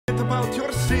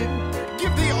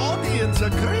audience a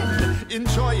grin.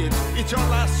 Enjoy it, it's your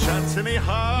last chance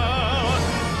anyhow.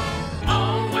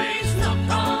 Always look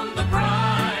on the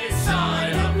bright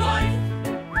side of life.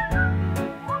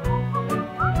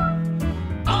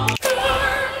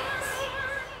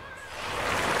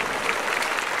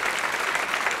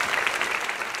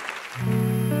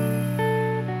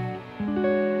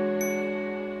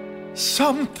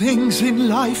 Some things in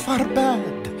life are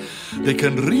bad. They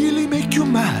can really make you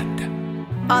mad.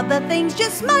 Other things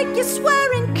just make you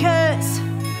swear and curse.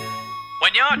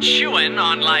 When you're chewing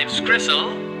on life's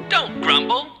gristle, don't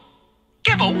grumble,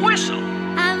 give a whistle.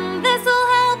 And this'll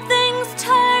help things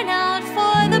turn out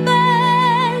for the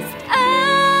best.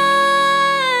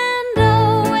 And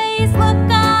always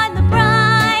look on the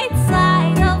bright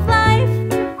side of life.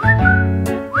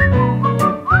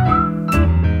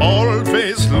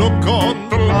 Always look on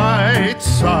the light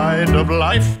side of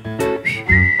life.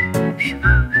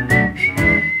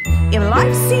 If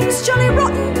life seems jolly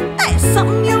rotten, there's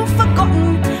something you've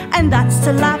forgotten, and that's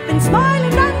to laugh and smile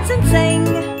and dance and sing.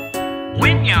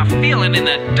 When you're feeling in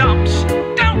the dumps,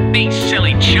 don't be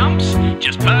silly chumps.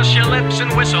 Just purse your lips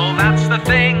and whistle, that's the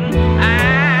thing.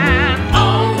 And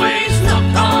Always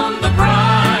look on the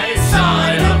bright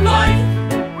side of life.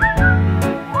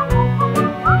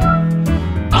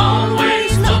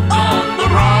 Always look on the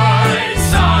bright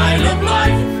side of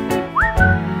life.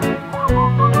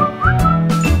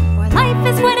 For life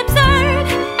is quite absurd,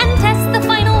 and test the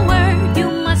final word. You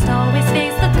must always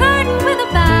face the curtain with a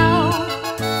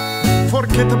bow.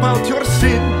 Forget about your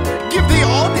sin, give the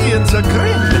audience a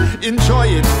grin. Enjoy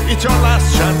it, it's your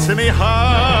last chance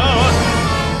anyhow.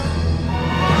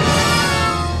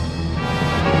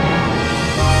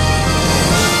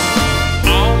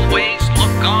 always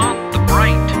look on the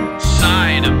bright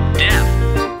side of death.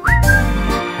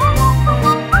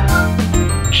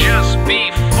 Just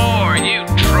before you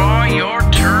draw your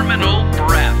terminal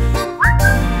breath.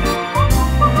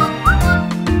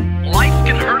 Life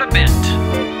can hurt a bit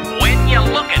when you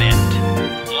look at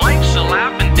it. Life's a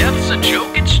laugh and death's a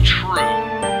joke, it's true.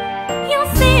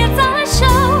 You'll see it's all a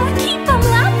show. Keep on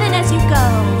laughing as you go.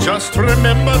 Just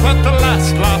remember that the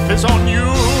last laugh is on you.